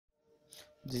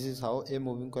This is how a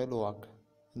moving coil works.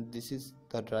 This is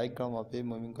the diagram of a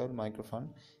moving coil microphone.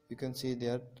 You can see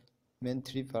there main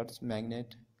three parts: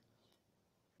 magnet,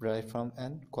 diaphragm,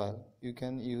 and coil. You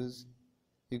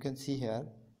can see here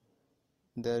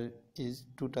there is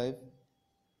two type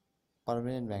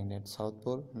permanent magnet, south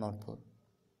pole, north pole.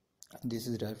 This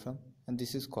is diaphragm and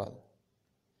this is coil.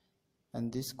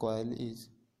 And this coil is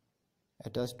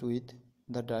attached with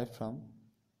the diaphragm,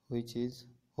 which is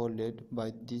held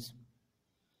by this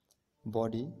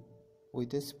body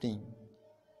with a spring,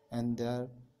 and their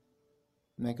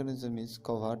mechanism is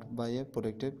covered by a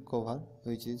protected cover,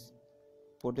 which is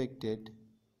protected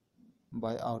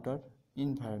by outer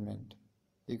environment.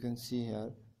 You can see here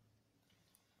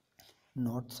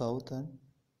north, south, and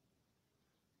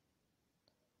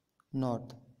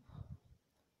north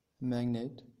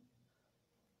magnet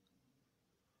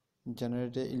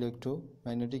generate a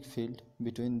electromagnetic field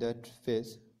between that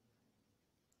phase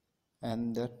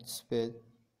and that space.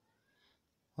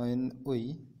 When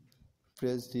we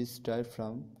press this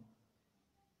diaphragm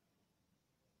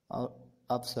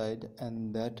upside,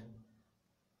 and that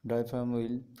diaphragm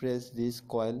will press this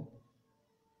coil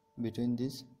between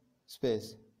this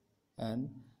space, and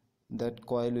that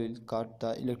coil will cut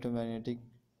the electromagnetic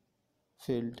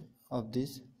field of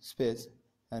this space,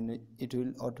 and it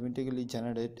will automatically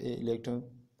generate a electron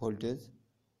voltage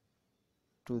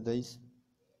to this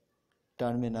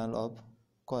terminal of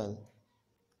coil.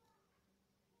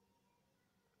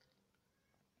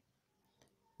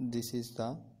 This is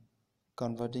the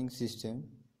converting system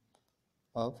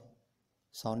of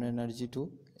sound energy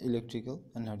to electrical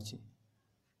energy.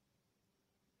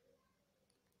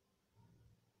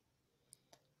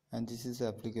 And this is the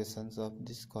applications of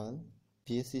this coil,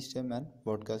 PA system and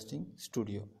broadcasting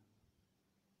studio.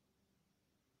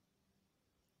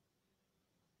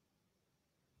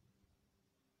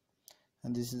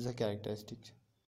 And this is the characteristics.